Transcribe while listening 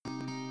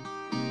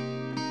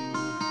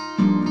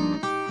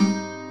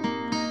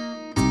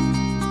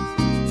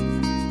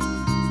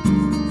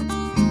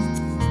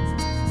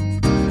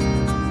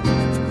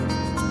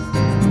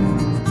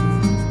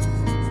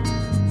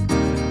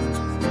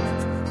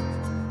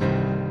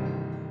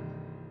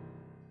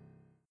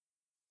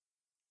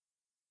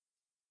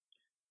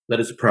Let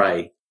us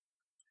pray.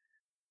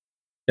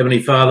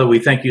 Heavenly Father, we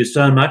thank you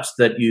so much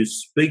that you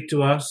speak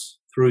to us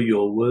through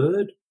your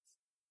word.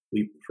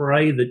 We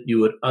pray that you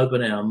would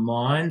open our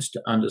minds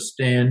to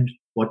understand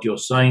what you're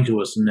saying to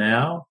us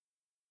now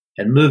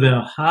and move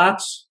our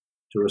hearts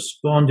to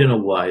respond in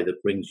a way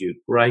that brings you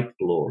great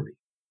glory.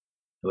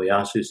 And we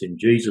ask this in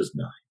Jesus'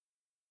 name.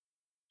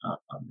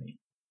 Amen.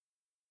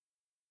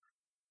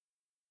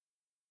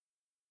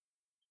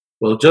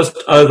 Well, just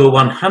over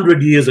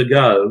 100 years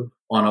ago,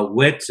 on a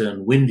wet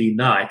and windy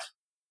night,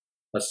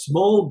 a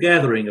small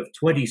gathering of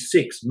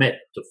 26 met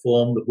to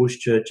form the Bush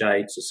Church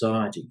Aid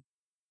Society.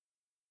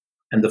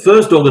 And the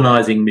first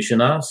organising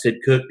missioner, Sid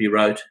Kirkby,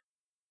 wrote,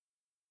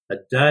 "A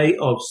day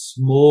of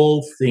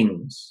small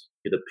things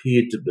it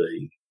appeared to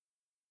be,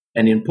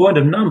 and in point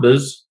of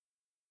numbers,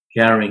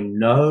 carrying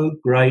no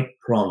great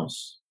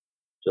promise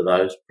to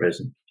those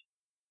present."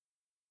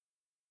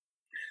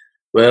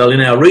 Well,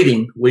 in our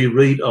reading, we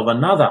read of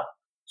another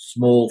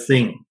small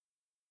thing,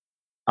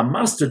 a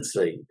mustard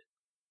seed,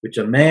 which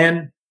a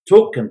man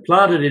took and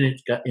planted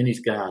in his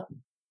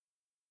garden.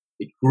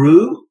 It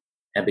grew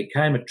and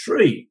became a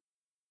tree,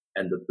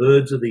 and the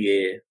birds of the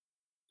air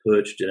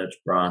perched in its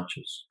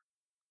branches.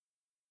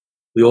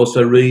 We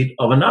also read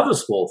of another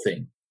small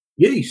thing,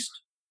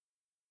 yeast,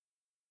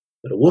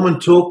 that a woman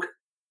took,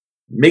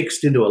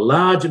 mixed into a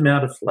large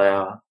amount of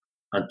flour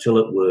until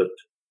it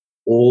worked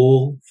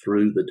all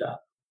through the dough.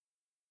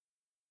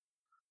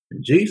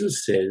 And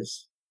Jesus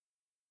says,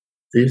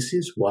 this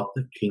is what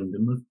the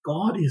kingdom of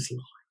God is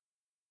like.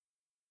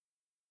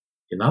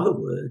 In other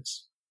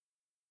words,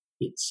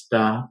 it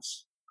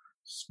starts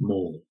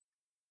small.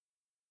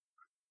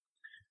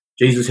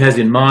 Jesus has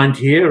in mind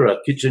here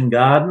a kitchen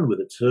garden with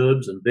its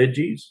herbs and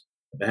veggies,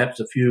 perhaps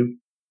a few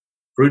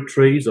fruit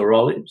trees or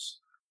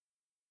olives.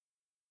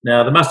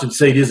 Now, the mustard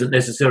seed isn't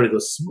necessarily the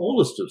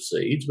smallest of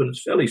seeds, but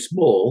it's fairly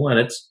small and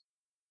it's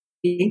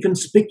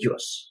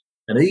inconspicuous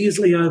and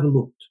easily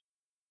overlooked.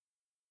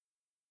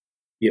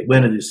 Yet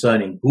when it is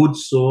sown in good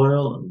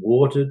soil and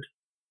watered,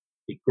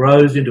 it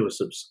grows into a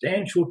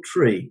substantial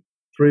tree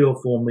 3 or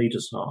 4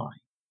 metres high,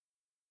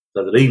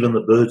 so that even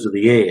the birds of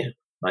the air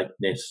make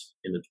nests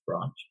in its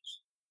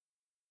branches.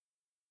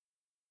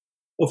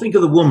 Or think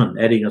of the woman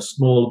adding a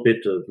small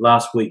bit of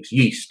last week's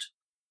yeast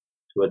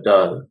to a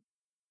dough.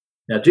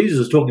 Now,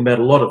 Jesus is talking about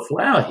a lot of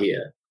flour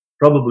here,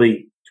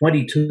 probably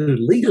 22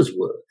 litres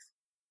worth.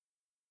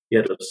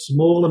 Yet a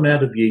small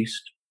amount of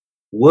yeast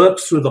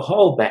works through the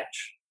whole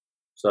batch,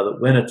 so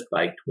that when it's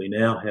baked, we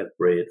now have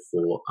bread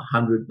for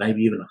 100,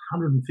 maybe even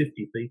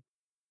 150 people.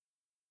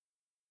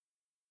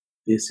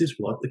 This is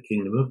what the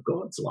kingdom of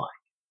God's like.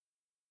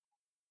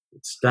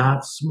 It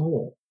starts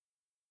small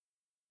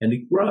and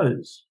it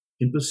grows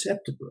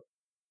imperceptibly,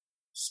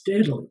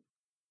 steadily,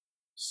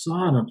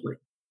 silently.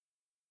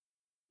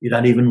 You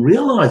don't even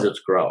realise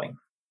it's growing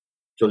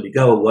till you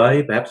go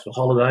away, perhaps for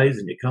holidays,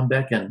 and you come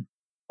back and,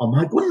 oh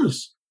my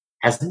goodness,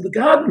 hasn't the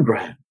garden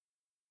grown?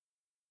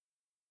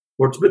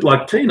 Or it's a bit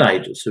like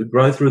teenagers who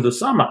grow through the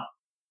summer.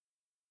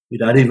 You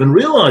don't even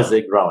realise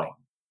they're growing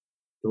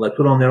till they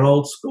put on their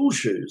old school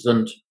shoes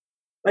and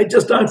they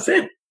just don't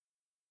fit.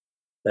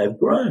 They've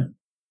grown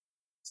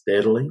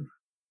steadily,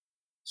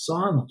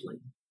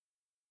 silently.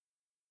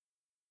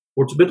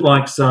 Or it's a bit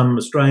like some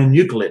Australian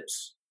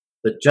eucalypts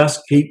that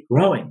just keep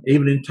growing,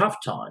 even in tough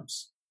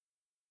times,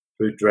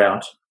 through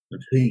drought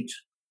and heat.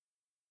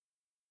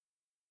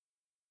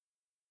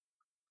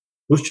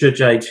 Bush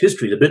Church Aid's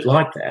history is a bit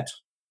like that.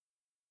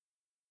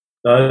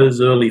 Those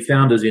early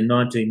founders in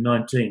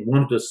 1919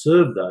 wanted to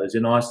serve those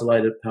in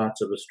isolated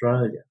parts of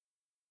Australia.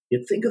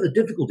 Yet think of the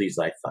difficulties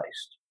they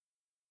faced.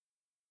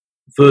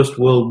 The First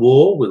World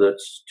War, with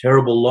its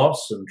terrible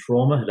loss and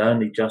trauma, had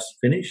only just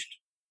finished.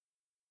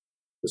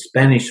 The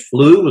Spanish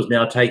flu was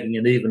now taking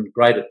an even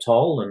greater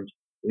toll, and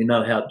we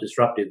know how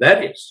disruptive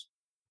that is.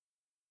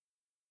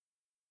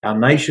 Our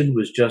nation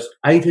was just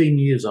 18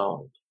 years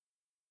old,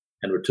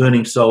 and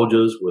returning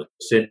soldiers were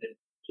sent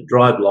to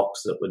dry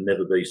blocks that would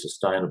never be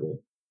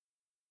sustainable.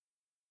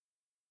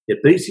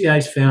 Yet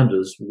BCA's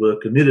founders were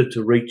committed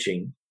to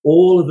reaching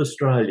all of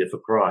Australia for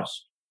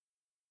Christ.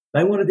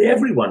 They wanted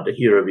everyone to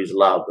hear of his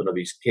love and of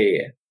his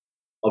care,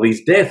 of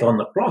his death on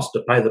the cross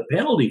to pay the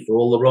penalty for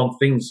all the wrong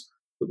things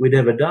that we'd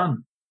ever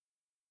done,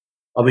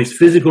 of his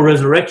physical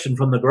resurrection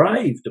from the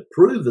grave to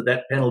prove that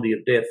that penalty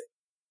of death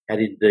had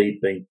indeed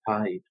been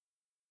paid.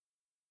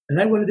 And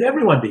they wanted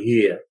everyone to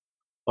hear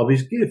of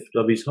his gift,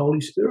 of his Holy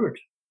Spirit,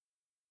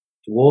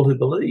 to all who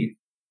believe.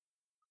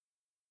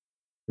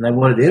 And they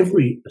wanted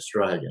every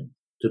Australian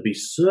to be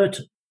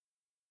certain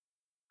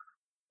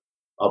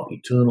of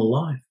eternal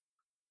life,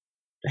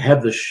 to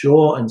have the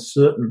sure and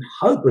certain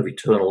hope of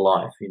eternal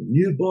life in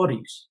new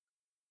bodies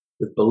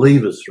with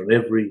believers from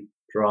every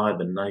tribe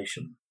and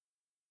nation.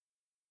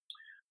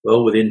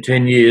 Well, within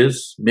 10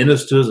 years,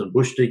 ministers and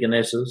bush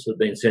deaconesses have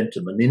been sent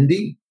to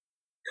Menindee,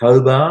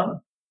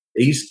 Cobar,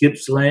 East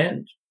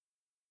Gippsland,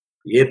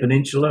 the Eyre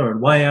Peninsula,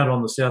 and way out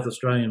on the South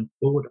Australian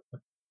border.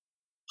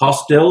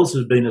 Hostels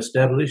have been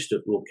established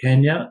at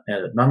Wilcannia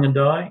and at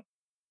Mungindi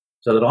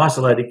so that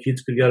isolated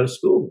kids could go to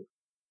school.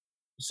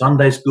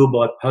 Sunday school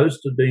by post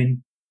had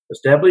been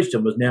established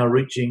and was now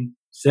reaching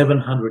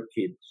 700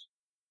 kids.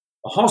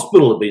 A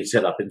hospital had been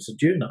set up in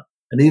Ceduna,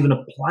 and even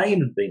a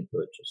plane had been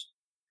purchased.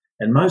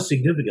 And most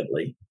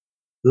significantly,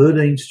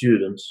 13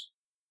 students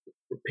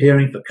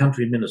preparing for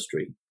country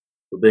ministry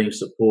were being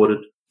supported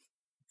at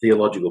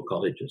theological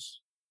colleges,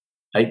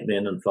 8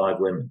 men and 5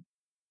 women.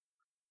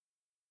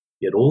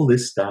 Yet all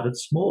this started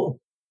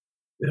small,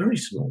 very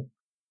small.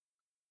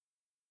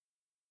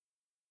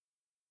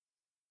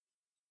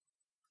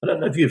 I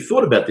don't know if you've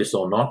thought about this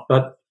or not,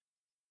 but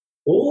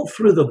all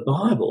through the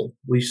Bible,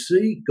 we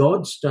see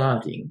God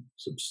starting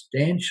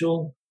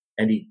substantial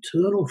and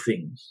eternal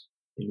things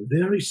in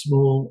very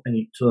small and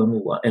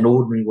eternal and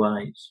ordinary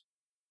ways.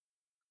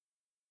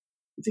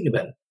 Think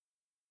about it.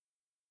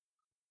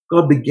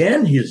 God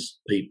began his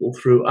people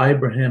through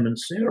Abraham and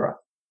Sarah,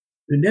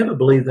 who never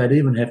believed they'd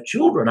even have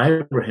children.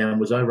 Abraham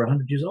was over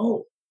 100 years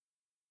old.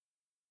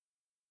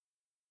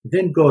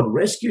 Then God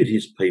rescued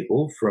his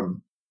people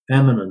from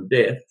famine and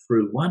death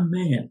through one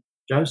man,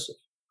 Joseph,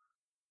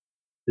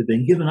 who'd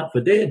been given up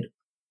for dead,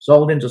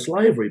 sold into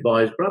slavery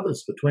by his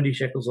brothers for 20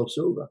 shekels of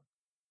silver.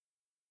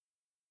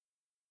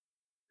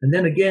 And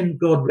then again,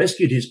 God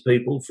rescued his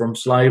people from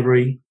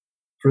slavery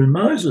through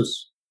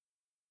Moses,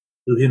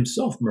 who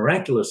himself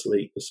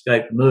miraculously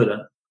escaped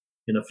murder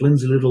in a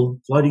flimsy little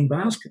floating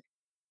basket.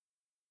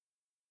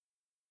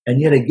 And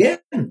yet again,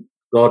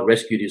 God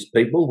rescued his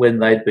people when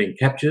they'd been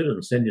captured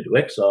and sent into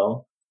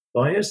exile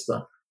by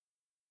Esther,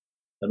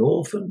 an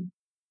orphan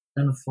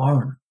and a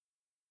foreigner,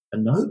 a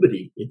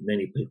nobody in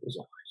many people's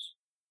eyes,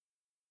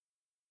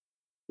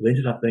 who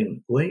ended up being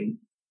the queen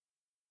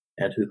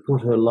and who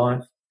put her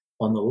life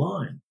on the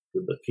line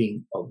with the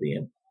king of the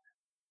empire.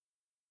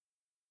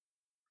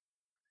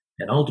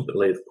 And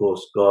ultimately, of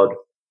course, God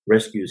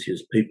rescues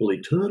his people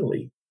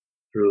eternally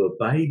through a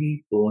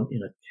baby born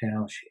in a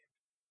cowshed,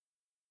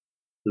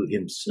 who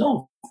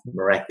himself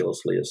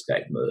miraculously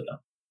escaped murder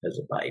as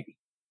a baby,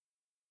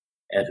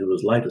 and who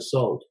was later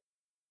sold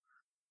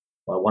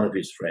by one of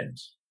his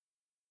friends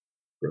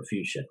for a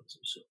few shekels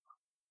of silver.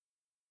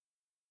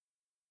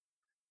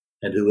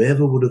 And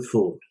whoever would have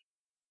thought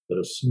that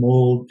a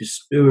small,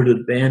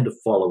 dispirited band of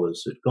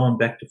followers who'd gone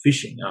back to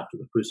fishing after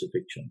the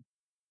crucifixion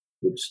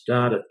would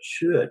start a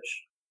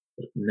church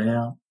that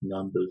now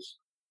numbers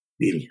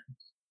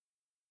billions.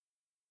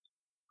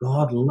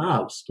 God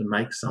loves to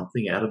make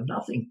something out of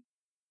nothing.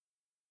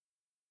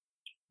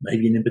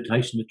 Maybe an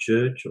invitation to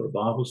church or a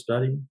Bible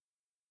study,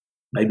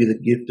 maybe the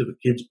gift of a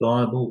kid's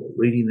Bible or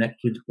reading that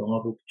kid's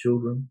Bible to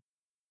children.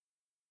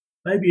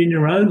 Maybe in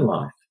your own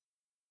life,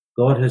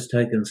 God has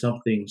taken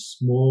something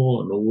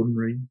small and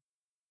ordinary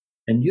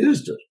and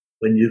used it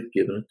when you've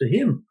given it to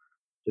him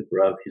to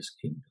grow his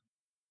kingdom.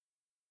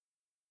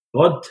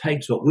 God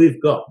takes what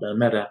we've got, no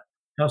matter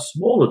how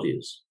small it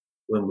is,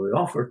 when we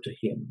offer it to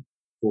him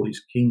for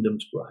his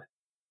kingdom's growth.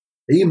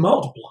 He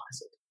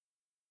multiplies it.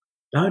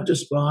 Don't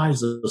despise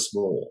the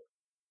small.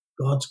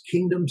 God's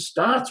kingdom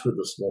starts with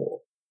the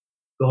small.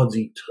 God's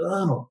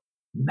eternal,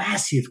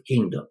 massive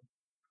kingdom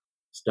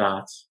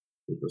starts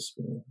with the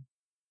small.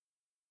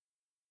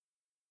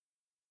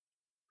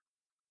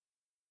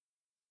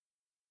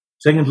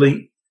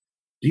 Secondly,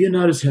 do you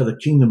notice how the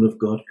kingdom of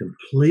God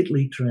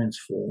completely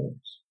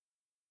transforms?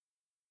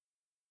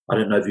 I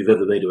don't know if you've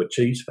ever been to a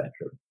cheese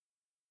factory,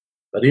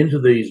 but into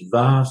these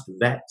vast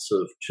vats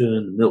of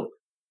churned milk,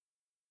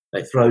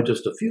 they throw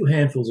just a few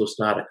handfuls of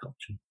starter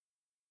culture.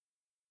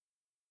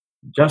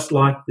 Just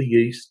like the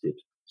yeast, it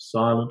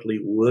silently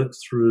works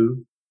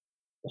through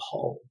the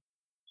whole.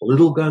 A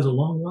little goes a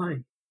long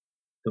way,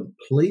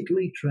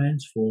 completely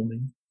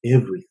transforming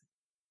everything.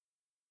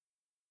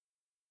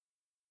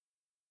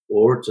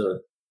 Or it's a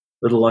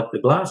little like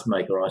the glass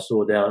maker I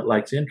saw down at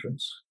Lake's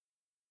entrance.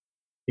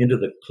 Into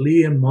the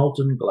clear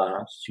molten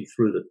glass, she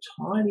threw the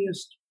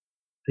tiniest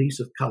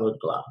piece of coloured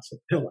glass, a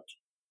pellet,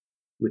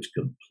 which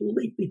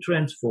completely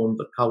transformed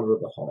the colour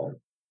of the whole.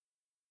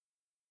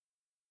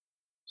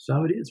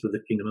 So it is with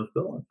the kingdom of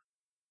God.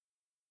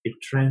 It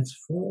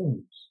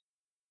transforms.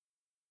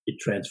 It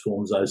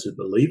transforms those who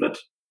believe it,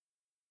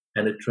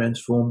 and it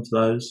transforms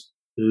those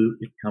who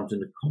it comes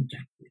into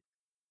contact with.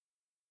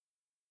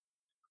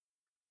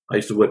 I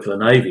used to work for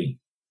the Navy,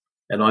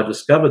 and I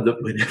discovered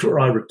that whenever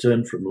I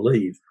returned from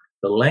leave,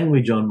 the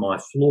language on my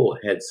floor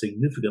had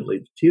significantly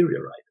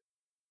deteriorated.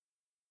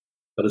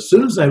 But as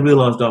soon as they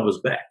realised I was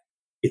back,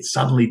 it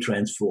suddenly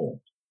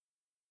transformed.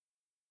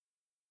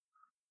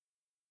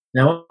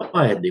 Now,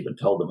 I hadn't even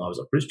told them I was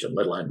a Christian,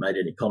 let alone made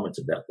any comments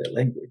about their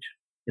language.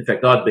 In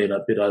fact, I'd been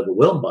a bit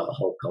overwhelmed by the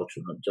whole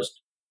culture and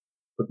just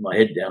put my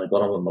head down and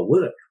got on with my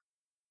work.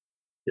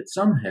 Yet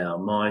somehow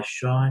my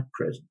shy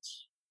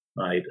presence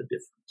made a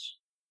difference.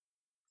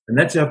 And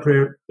that's our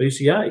prayer at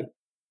BCA,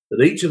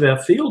 that each of our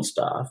field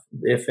staff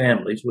and their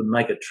families would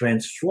make a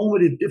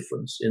transformative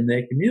difference in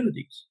their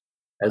communities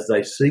as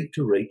they seek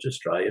to reach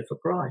Australia for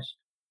Christ.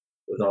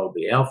 Whether it'll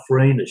be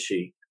Alfreen as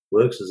she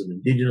works as an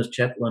Indigenous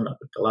chaplain up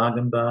at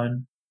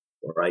Galargambone,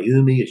 or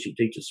Ayumi as she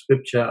teaches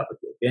scripture up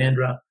at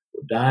Gandra,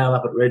 or Dale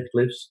up at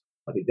Redcliffs.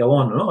 I could go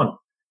on and on.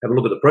 Have a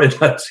look at the prayer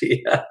notes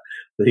here.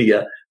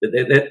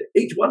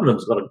 Each one of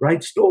them's got a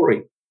great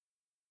story.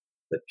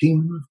 The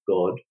kingdom of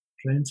God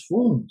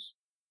transforms.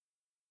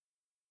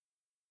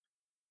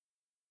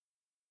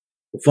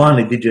 Well,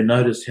 finally, did you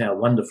notice how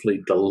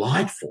wonderfully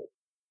delightful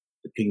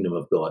the kingdom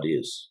of God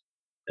is?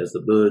 As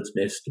the birds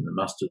nest in the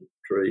mustard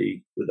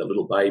tree with their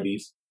little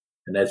babies,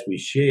 and as we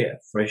share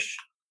fresh,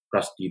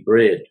 crusty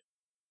bread.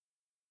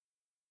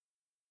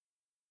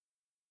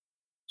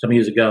 Some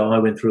years ago, I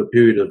went through a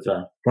period of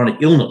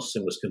chronic illness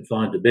and was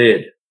confined to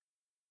bed.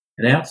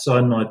 And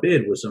outside my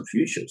bed were some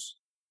fuchsias.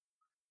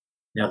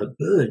 Now, the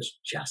birds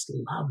just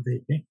love their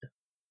nectar.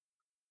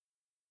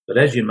 But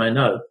as you may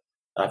know,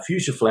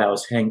 fuchsia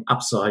flowers hang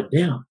upside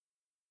down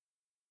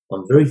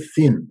on very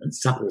thin and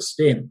supple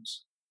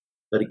stems.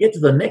 So to get to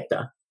the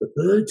nectar, the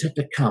birds had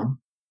to come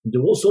and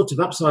do all sorts of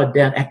upside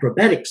down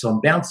acrobatics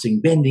on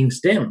bouncing, bending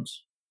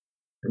stems.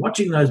 And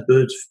watching those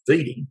birds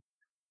feeding,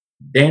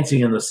 dancing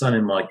in the sun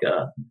in my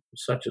garden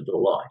was such a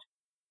delight.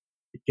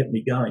 It kept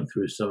me going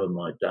through some of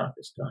my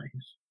darkest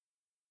days.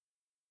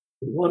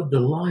 But what a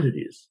delight it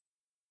is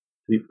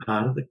to be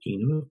part of the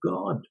kingdom of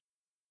God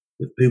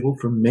with people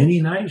from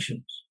many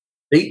nations,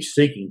 each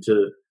seeking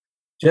to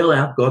tell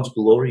out God's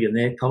glory in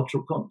their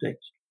cultural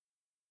context.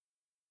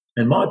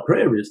 And my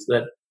prayer is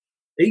that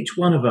each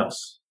one of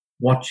us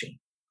watching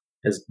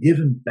has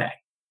given back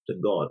to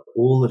God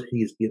all that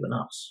he has given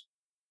us,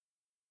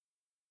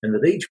 and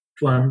that each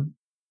one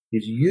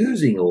is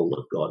using all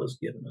that God has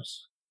given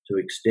us to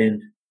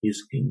extend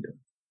his kingdom.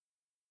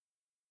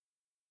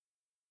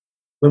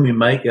 When we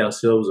make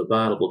ourselves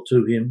available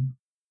to him,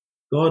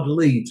 God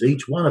leads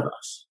each one of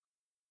us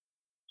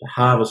to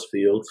harvest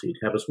fields he'd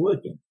have us work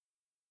in,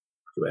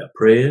 through our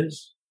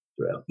prayers,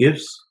 through our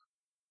gifts,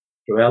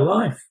 through our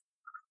life.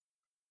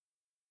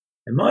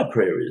 And my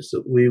prayer is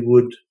that we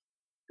would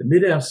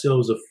commit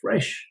ourselves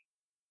afresh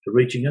to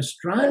reaching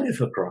Australia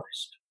for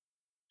Christ,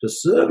 to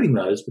serving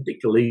those,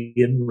 particularly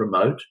in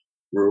remote,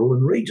 rural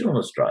and regional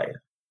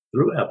Australia,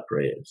 through our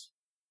prayers,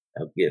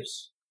 our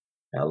gifts,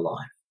 our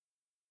life.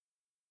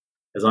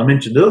 As I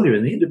mentioned earlier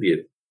in the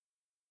interview,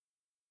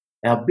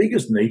 our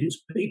biggest need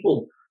is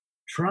people,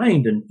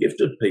 trained and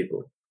gifted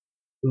people,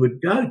 who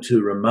would go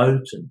to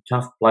remote and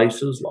tough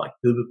places like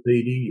Coober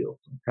Pedy or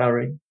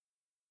Cloncurry.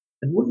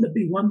 And wouldn't it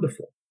be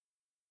wonderful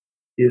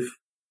if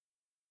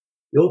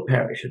your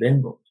parish at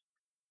Enmund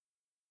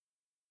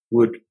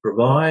would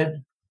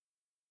provide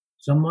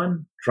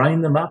someone,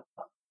 train them up,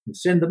 and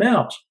send them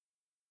out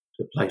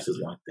to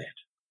places like that?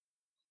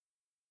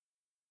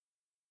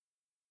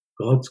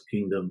 God's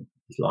kingdom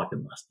is like a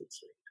mustard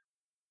seed.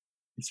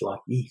 It's like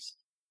yeast.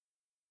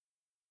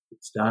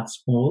 It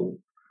starts small,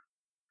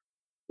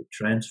 it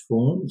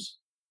transforms,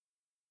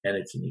 and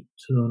it's an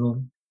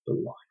eternal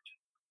delight.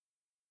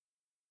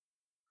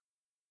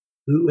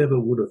 Whoever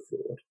would have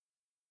thought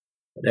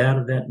that out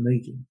of that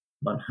meeting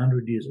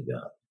 100 years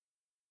ago,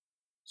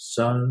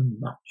 so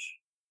much